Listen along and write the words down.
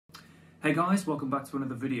Hey guys, welcome back to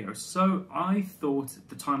another video. So I thought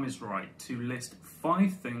the time is right to list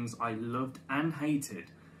 5 things I loved and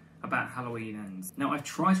hated about Halloween Ends. Now I've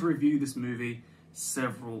tried to review this movie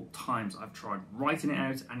several times. I've tried writing it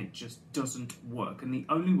out and it just doesn't work. And the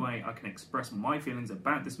only way I can express my feelings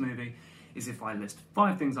about this movie is if I list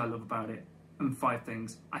 5 things I love about it and 5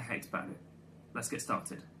 things I hate about it. Let's get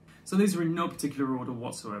started. So these are in no particular order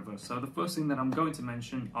whatsoever. So the first thing that I'm going to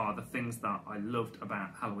mention are the things that I loved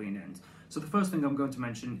about Halloween Ends. So the first thing I'm going to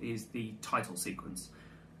mention is the title sequence.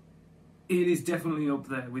 It is definitely up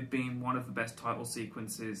there with being one of the best title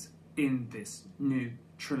sequences in this new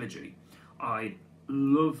trilogy. I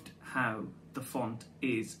loved how the font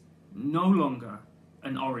is no longer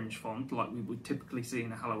an orange font like we would typically see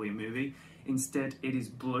in a Halloween movie. Instead, it is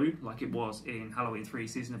blue like it was in Halloween 3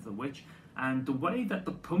 Season of the Witch. And the way that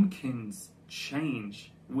the pumpkins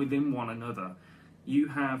change within one another, you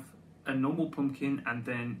have a normal pumpkin and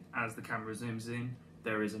then as the camera zooms in,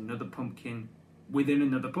 there is another pumpkin within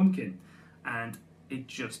another pumpkin. And it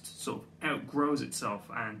just sort of outgrows itself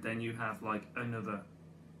and then you have like another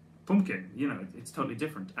pumpkin. You know, it's totally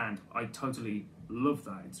different and I totally love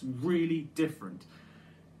that. It's really different.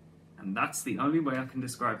 And that's the only way I can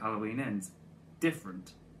describe Halloween Ends.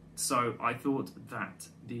 Different. So I thought that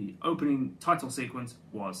the opening title sequence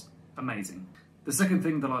was amazing. The second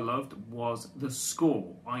thing that I loved was the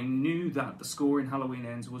score. I knew that the score in Halloween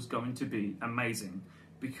Ends was going to be amazing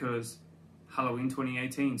because Halloween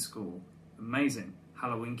 2018 score, amazing.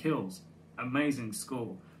 Halloween Kills, amazing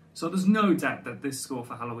score. So there's no doubt that this score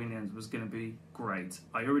for Halloween Ends was going to be great.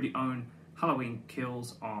 I already own Halloween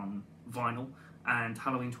Kills on vinyl and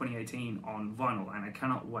Halloween 2018 on vinyl, and I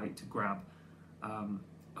cannot wait to grab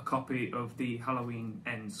a copy of the Halloween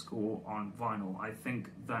Ends score on vinyl. I think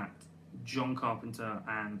that John Carpenter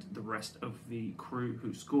and the rest of the crew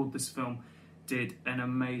who scored this film did an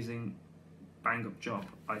amazing bang-up job.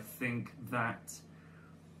 I think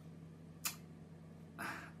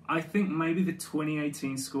maybe the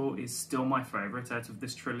 2018 score is still my favourite out of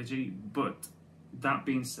this trilogy, but that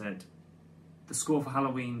being said, the score for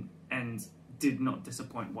Halloween Ends did not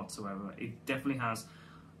disappoint whatsoever. It definitely has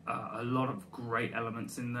a lot of great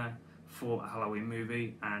elements in there for a Halloween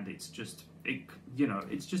movie, and it's just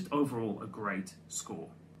overall a great score.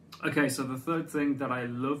 Okay, so the third thing that I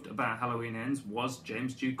loved about Halloween Ends was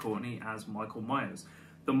James Jude Courtney as Michael Myers.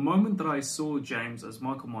 The moment that I saw James as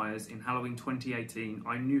Michael Myers in Halloween 2018,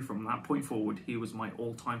 I knew from that point forward he was my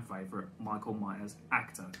all-time favourite Michael Myers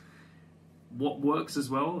actor. What works as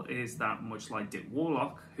well is that, much like Dick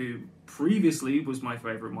Warlock, who previously was my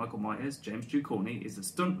favourite Michael Myers, James Jude Courtney is a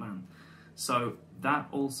stuntman. So that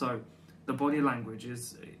also, the body language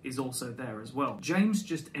is also there as well. James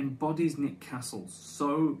just embodies Nick Castle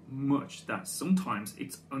so much that sometimes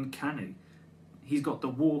it's uncanny. He's got the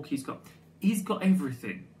walk, he's got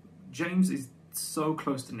everything. James is so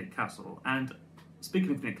close to Nick Castle. And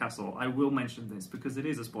speaking of Nick Castle, I will mention this because it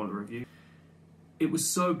is a spoiler review. It was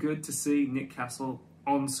so good to see Nick Castle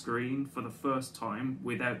on screen for the first time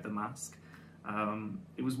without the mask.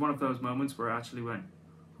 It was one of those moments where I actually went,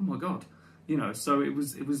 oh my god, you know. So it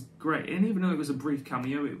was great, and even though it was a brief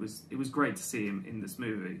cameo, it was great to see him in this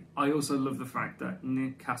movie. I also love the fact that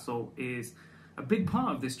Nick Castle is a big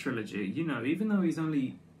part of this trilogy. You know, even though he's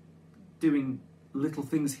only doing little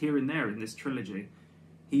things here and there in this trilogy,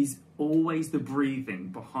 he's always the breathing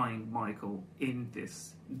behind Michael in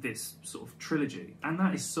this sort of trilogy. And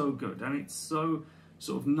that is so good. And it's so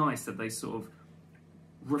sort of nice that they sort of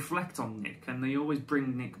reflect on Nick and they always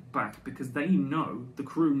bring Nick back because they know, the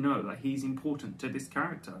crew know, that he's important to this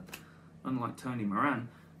character, unlike Tony Moran.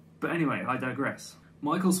 But anyway, I digress.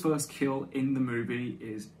 Michael's first kill in the movie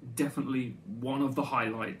is definitely one of the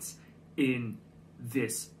highlights in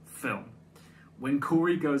this film. When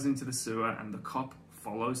Corey goes into the sewer and the cop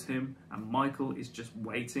follows him and Michael is just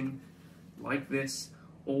waiting like this,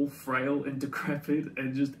 all frail and decrepit,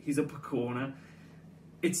 and just he's up a corner.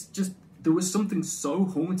 It's just, there was something so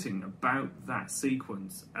haunting about that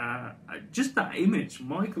sequence. Just that image,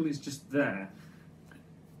 Michael is just there.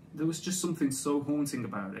 There was just something so haunting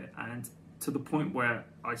about it, and to the point where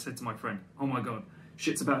I said to my friend, oh my god,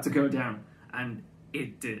 shit's about to go down, and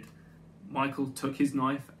it did. Michael took his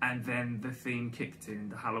knife and then the theme kicked in,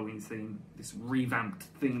 the Halloween theme, this revamped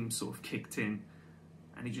theme sort of kicked in,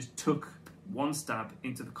 and he just took one stab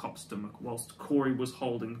into the cop's stomach whilst Corey was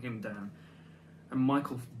holding him down. And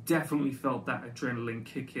Michael definitely felt that adrenaline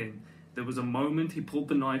kick in. There was a moment he pulled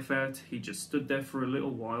the knife out, he just stood there for a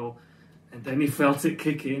little while, and then he felt it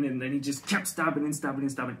kick in, and then he just kept stabbing and stabbing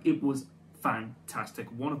and stabbing. It was fantastic.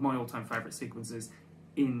 One of my all-time favourite sequences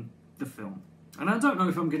in the film. And I don't know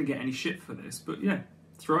if I'm going to get any shit for this, but yeah,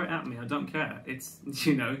 throw it at me. I don't care. It's,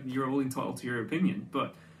 you know, you're all entitled to your opinion.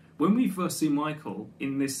 But when we first see Michael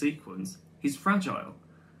in this sequence, he's fragile.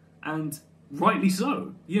 And rightly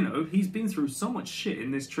so. You know, he's been through so much shit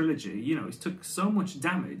in this trilogy. You know, he's took so much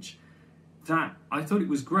damage that I thought it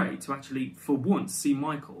was great to actually, for once, see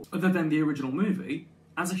Michael, other than the original movie,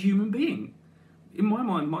 as a human being. In my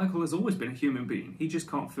mind, Michael has always been a human being. He just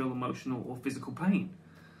can't feel emotional or physical pain.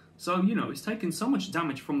 So, you know, he's taken so much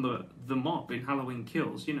damage from the mob in Halloween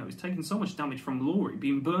Kills. You know, he's taken so much damage from Laurie,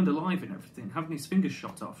 being burned alive and everything, having his fingers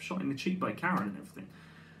shot off, shot in the cheek by Karen and everything.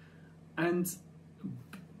 And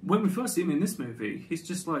when we first see him in this movie, he's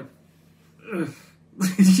just like, ugh.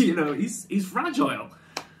 You know, he's fragile.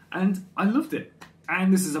 And I loved it.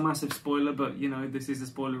 And this is a massive spoiler, but, you know, this is a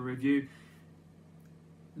spoiler review.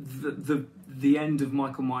 The end of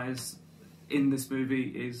Michael Myers in this movie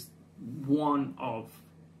is one of...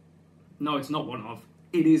 No, it's not one of.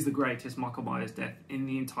 It is the greatest Michael Myers death in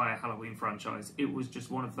the entire Halloween franchise. It was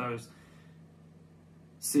just one of those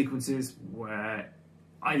sequences where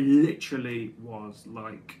I literally was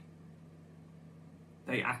like,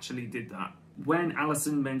 they actually did that. When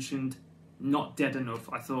Alison mentioned not dead enough,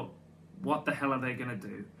 I thought, what the hell are they going to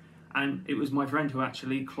do? And it was my friend who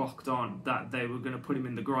actually clocked on that they were going to put him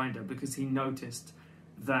in the grinder because he noticed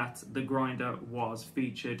that the grinder was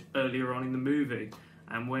featured earlier on in the movie.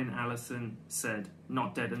 And when Alison said,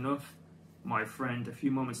 not dead enough, my friend a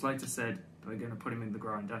few moments later said, they're going to put him in the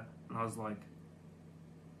grinder. And I was like,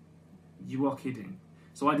 you are kidding.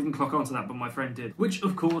 So I didn't clock onto that, but my friend did. Which,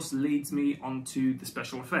 of course, leads me onto the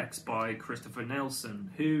special effects by Christopher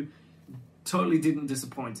Nelson, who totally didn't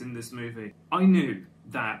disappoint in this movie. I knew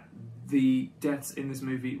that the deaths in this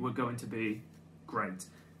movie were going to be great.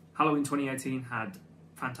 Halloween 2018 had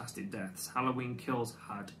fantastic deaths. Halloween Kills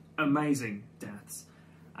had amazing deaths.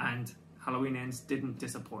 And Halloween Ends didn't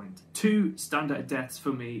disappoint. Two standout deaths for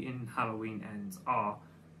me in Halloween Ends are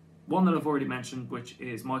one that I've already mentioned, which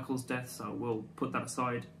is Michael's death, so we'll put that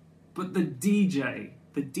aside. But the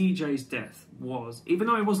DJ's death was, even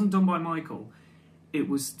though it wasn't done by Michael, it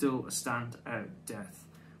was still a standout death.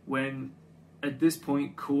 When, at this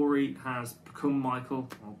point, Corey has become Michael,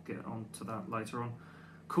 I'll get on to that later on,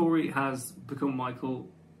 Corey has become Michael,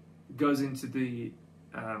 goes into the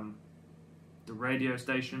radio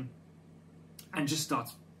station and just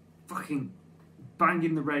starts fucking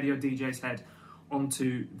banging the radio DJ's head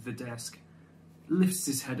onto the desk, lifts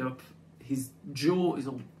his head up, his jaw is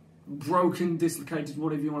all broken, dislocated,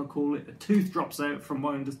 whatever you want to call it, a tooth drops out from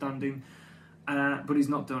my understanding, but he's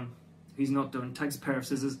not done. He's not done. Takes a pair of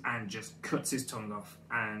scissors and just cuts his tongue off,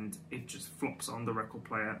 and it just flops on the record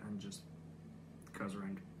player and just goes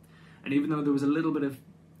around. And even though there was a little bit of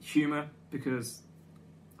humour, because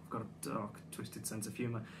I've got a dark, twisted sense of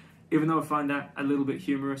humour, even though I find that a little bit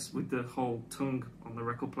humorous with the whole tongue on the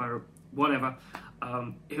record player, whatever,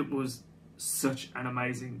 it was such an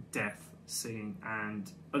amazing death scene.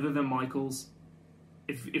 And other than Michael's,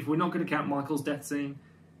 if we're not going to count Michael's death scene,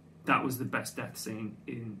 that was the best death scene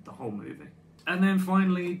in the whole movie. And then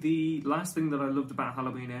finally, the last thing that I loved about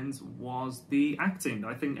Halloween Ends was the acting.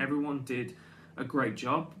 I think everyone did a great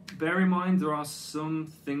job. Bear in mind, there are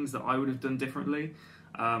some things that I would have done differently,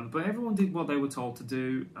 but everyone did what they were told to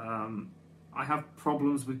do. I have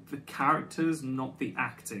problems with the characters, not the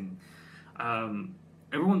acting.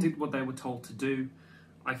 Everyone did what they were told to do.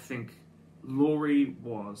 I think Laurie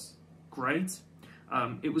was great.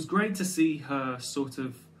 It was great to see her sort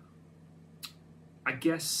of, I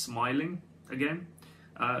guess, smiling again.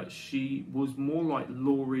 She was more like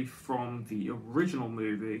Laurie from the original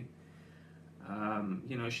movie.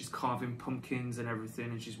 You know, she's carving pumpkins and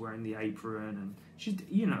everything, and she's wearing the apron, and she's,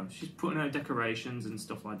 you know, she's putting out decorations and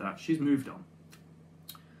stuff like that. She's moved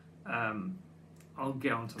on. I'll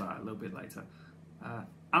get onto that a little bit later.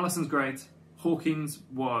 Alison's great. Hawkins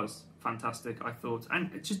was fantastic, I thought,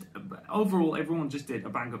 and it just overall everyone just did a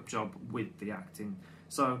bang-up job with the acting,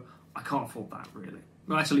 so I can't fault that really.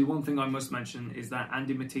 But actually, one thing I must mention is that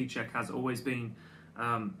Andy Matichek has always been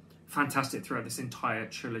fantastic throughout this entire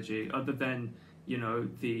trilogy, other than, you know,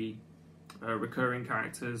 the recurring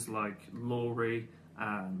characters like Laurie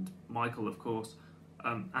and Michael, of course.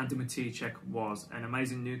 Andy Matichek was an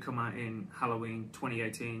amazing newcomer in Halloween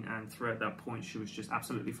 2018, and throughout that point she was just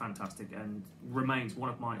absolutely fantastic and remains one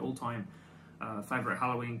of my all-time favourite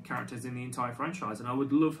Halloween characters in the entire franchise. And I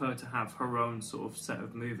would love her to have her own sort of set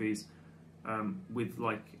of movies with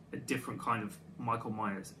like a different kind of Michael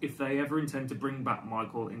Myers. If they ever intend to bring back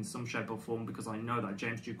Michael in some shape or form, because I know that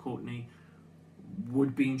James Ducournau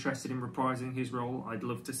would be interested in reprising his role, I'd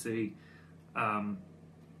love to see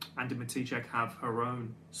Andy Matichek have her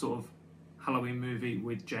own sort of Halloween movie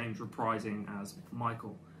with James reprising as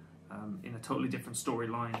Michael in a totally different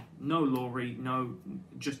storyline. No Laurie, no,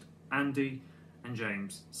 just Andy and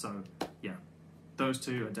James. So yeah, those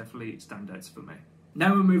two are definitely standouts for me.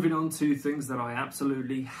 Now we're moving on to things that I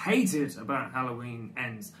absolutely hated about Halloween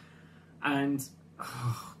Ends. And,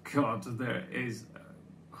 oh God, there is...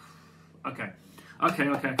 Okay.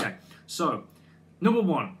 So, number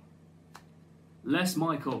one, less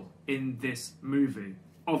Michael in this movie.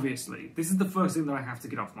 Obviously, this is the first thing that I have to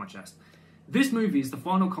get off my chest. This movie is the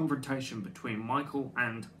final confrontation between Michael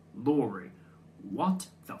and Laurie. What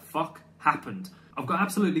the fuck happened? I've got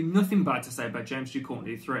absolutely nothing bad to say about James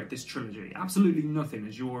Ducournau throughout this trilogy. Absolutely nothing,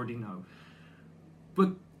 as you already know.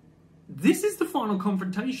 But this is the final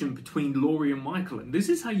confrontation between Laurie and Michael, and this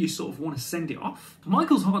is how you sort of want to send it off.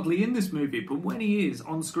 Michael's hardly in this movie, but when he is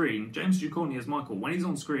on screen, James Ducournau as Michael, when he's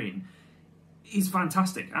on screen, he's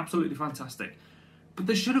fantastic, absolutely fantastic. But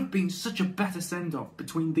there should have been such a better send-off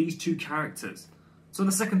between these two characters. So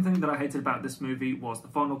the second thing that I hated about this movie was the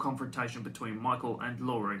final confrontation between Michael and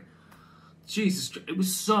Laurie. Jesus, it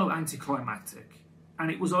was so anticlimactic,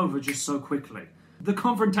 and it was over just so quickly. The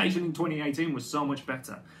confrontation in 2018 was so much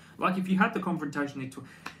better. Like, if you had the confrontation in...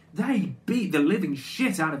 They beat the living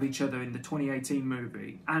shit out of each other in the 2018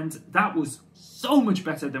 movie, and that was so much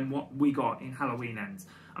better than what we got in Halloween Ends.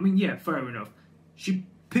 I mean, yeah, fair enough. She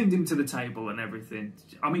pinned him to the table and everything.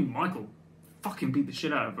 I mean, Michael fucking beat the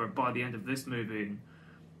shit out of her by the end of this movie. And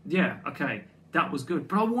yeah, okay, that was good.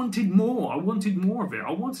 But I wanted more. I wanted more of it.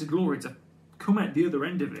 I wanted Laurie to come out the other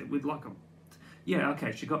end of it with like a... Yeah,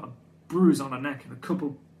 okay, she got a bruise on her neck and a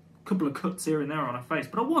couple of cuts here and there on her face,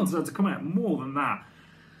 but I wanted her to come out more than that.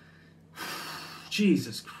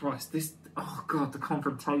 Jesus Christ, this... Oh God, the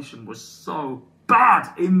confrontation was so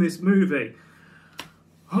bad in this movie.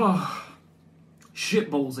 Oh,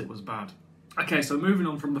 shitballs, it was bad. Okay, so moving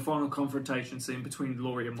on from the final confrontation scene between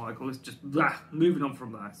Laurie and Michael, it's just... moving on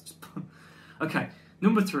from that. It's just, okay,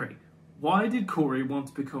 number 3. Why did Corey want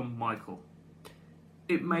to become Michael?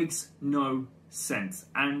 It makes no sense,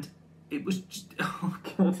 and it was just... Oh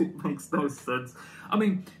God, it makes no sense. I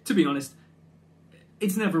mean, to be honest,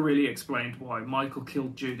 it's never really explained why Michael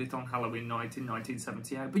killed Judith on Halloween night in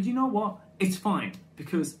 1978, but you know what? It's fine,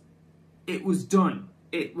 because it was done.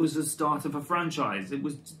 It was the start of a franchise. It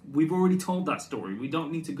was... We've already told that story. We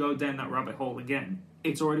don't need to go down that rabbit hole again.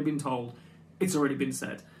 It's already been told. It's already been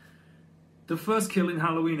said. The first kill in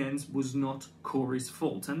Halloween Ends was not Corey's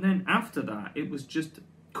fault. And then after that, it was just...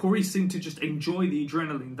 Corey seemed to just enjoy the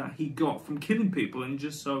adrenaline that he got from killing people, and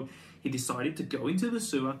just so he decided to go into the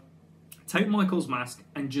sewer, take Michael's mask,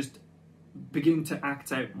 and just begin to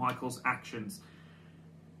act out Michael's actions.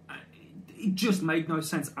 It just made no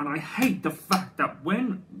sense, and I hate the fact that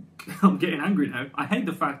when... I'm getting angry now. I hate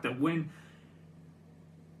the fact that when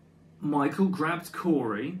Michael grabbed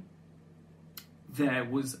Corey, there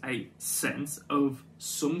was a sense of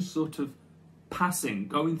some sort of passing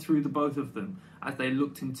going through the both of them as they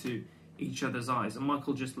looked into each other's eyes, and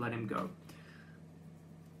Michael just let him go.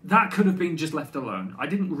 That could have been just left alone. I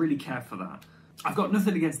didn't really care for that. I've got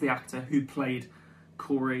nothing against the actor who played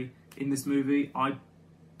Corey in this movie. I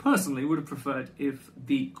personally would have preferred if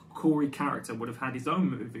the Corey character would have had his own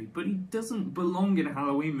movie, but he doesn't belong in a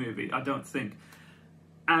Halloween movie, I don't think.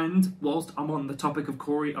 And whilst I'm on the topic of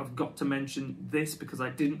Corey, I've got to mention this because I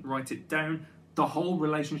didn't write it down. The whole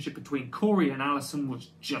relationship between Corey and Alison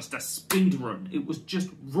was just a speed run. It was just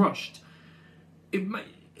rushed. It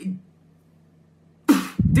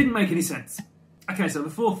didn't make any sense. Okay, so the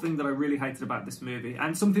fourth thing that I really hated about this movie,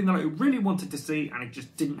 and something that I really wanted to see, and it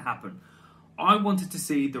just didn't happen. I wanted to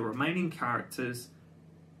see the remaining characters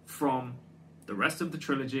from the rest of the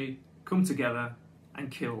trilogy come together and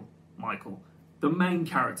kill Michael. The main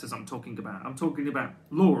characters I'm talking about. I'm talking about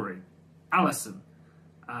Laurie, Alison,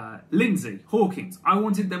 Lindsay, Hawkins. I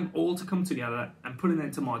wanted them all to come together and put an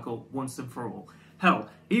end to Michael once and for all. Hell,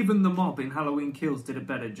 even the mob in Halloween Kills did a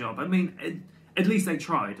better job. I mean, at least they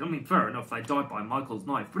tried. I mean, fair enough, they died by Michael's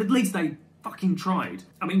knife, but at least they fucking tried.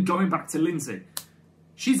 I mean, going back to Lindsay,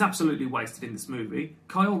 she's absolutely wasted in this movie.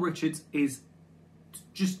 Kyle Richards is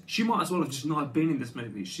just... She might as well have just not have been in this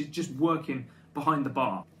movie. She's just working behind the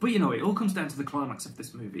bar. But you know, it all comes down to the climax of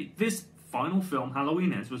this movie. This final film,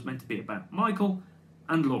 Halloween Ends, was meant to be about Michael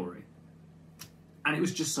and Laurie. And it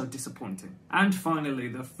was just so disappointing. And finally,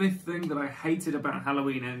 the fifth thing that I hated about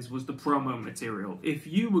Halloween Ends was the promo material. If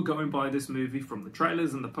you were going by this movie from the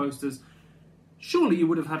trailers and the posters, surely you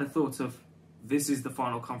would have had a thought of, this is the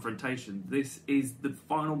final confrontation. This is the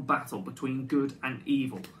final battle between good and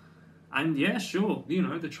evil. And yeah, sure, you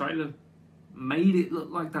know, the trailer made it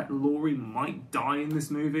look like that Laurie might die in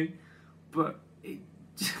this movie, but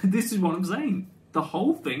This is what I'm saying. The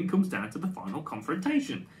whole thing comes down to the final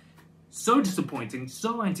confrontation. So disappointing,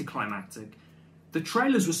 so anticlimactic. The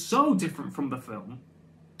trailers were so different from the film.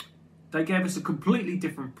 They gave us a completely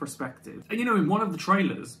different perspective. And you know, in one of the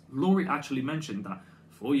trailers, Laurie actually mentioned that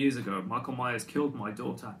 4 years ago, Michael Myers killed my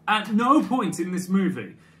daughter. At no point in this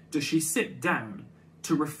movie does she sit down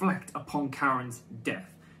to reflect upon Karen's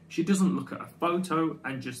death. She doesn't look at a photo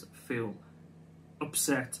and just feel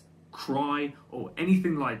upset, cry, or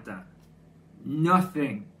anything like that.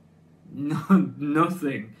 Nothing.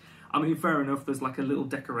 Nothing. I mean, fair enough, there's like a little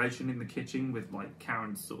decoration in the kitchen with like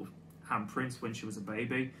Karen's sort of handprints when she was a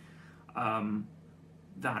baby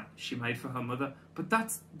that she made for her mother. But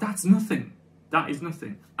that's nothing. That is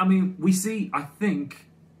nothing. I mean, I think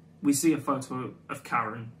we see a photo of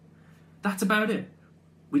Karen. That's about it.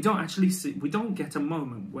 We don't get a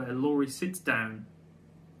moment where Laurie sits down,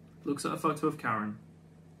 looks at a photo of Karen,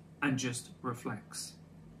 and just reflects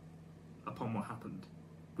upon what happened.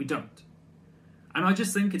 We don't. And I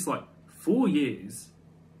just think it's like 4 years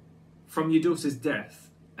from your daughter's death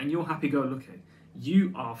and you're happy-go-lucky.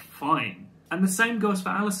 You are fine. And the same goes for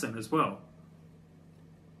Allison as well.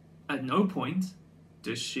 At no point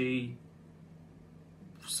does she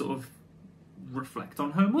sort of reflect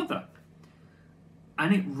on her mother.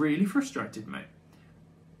 And it really frustrated me.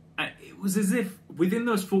 It was as if within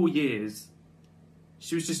those 4 years,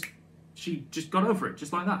 she just got over it,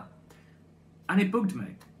 just like that. And it bugged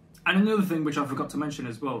me. And another thing which I forgot to mention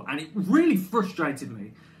as well, and it really frustrated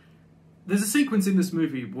me, there's a sequence in this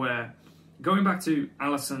movie where, going back to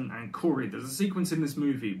Allison and Corey, there's a sequence in this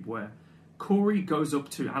movie where Corey goes up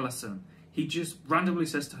to Allison. He just randomly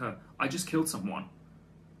says to her, "I just killed someone."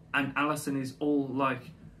 And Allison is all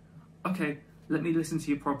like, "Okay, let me listen to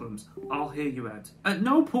your problems. I'll hear you out." At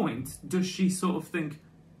no point does she sort of think,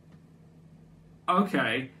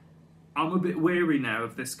 "Okay, I'm a bit weary now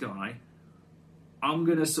of this guy. I'm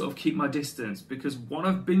going to sort of keep my distance because what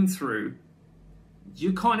I've been through,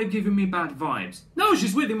 you're kind of giving me bad vibes." No,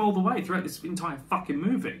 she's with him all the way throughout this entire fucking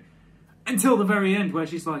movie. Until the very end where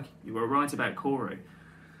she's like, "You were right about Corey."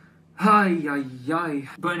 Hi.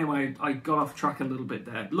 But anyway, I got off track a little bit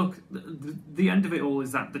there. Look, the end of it all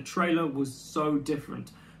is that the trailer was so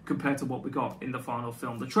different compared to what we got in the final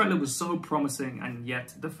film. The trailer was so promising, and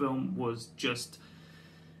yet the film was just...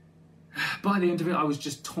 By the end of it, I was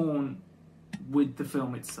just torn with the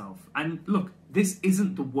film itself. And look, this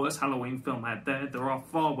isn't the worst Halloween film out there. There are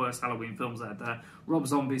far worse Halloween films out there. Rob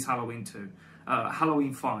Zombie's Halloween 2,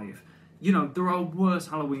 Halloween 5. You know, there are worse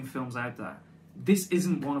Halloween films out there. This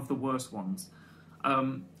isn't one of the worst ones.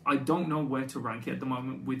 I don't know where to rank it at the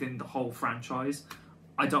moment within the whole franchise.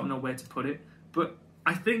 I don't know where to put it. But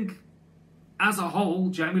I think, as a whole,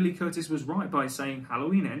 Jamie Lee Curtis was right by saying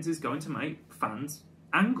Halloween Ends is going to make fans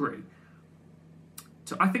angry.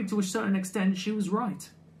 I think to a certain extent, she was right.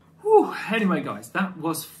 Whew. Anyway, guys, that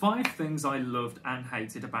was 5 things I loved and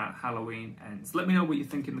hated about Halloween Ends. Let me know what you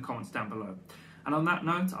think in the comments down below. And on that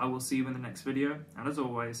note, I will see you in the next video. And as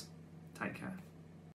always, take care.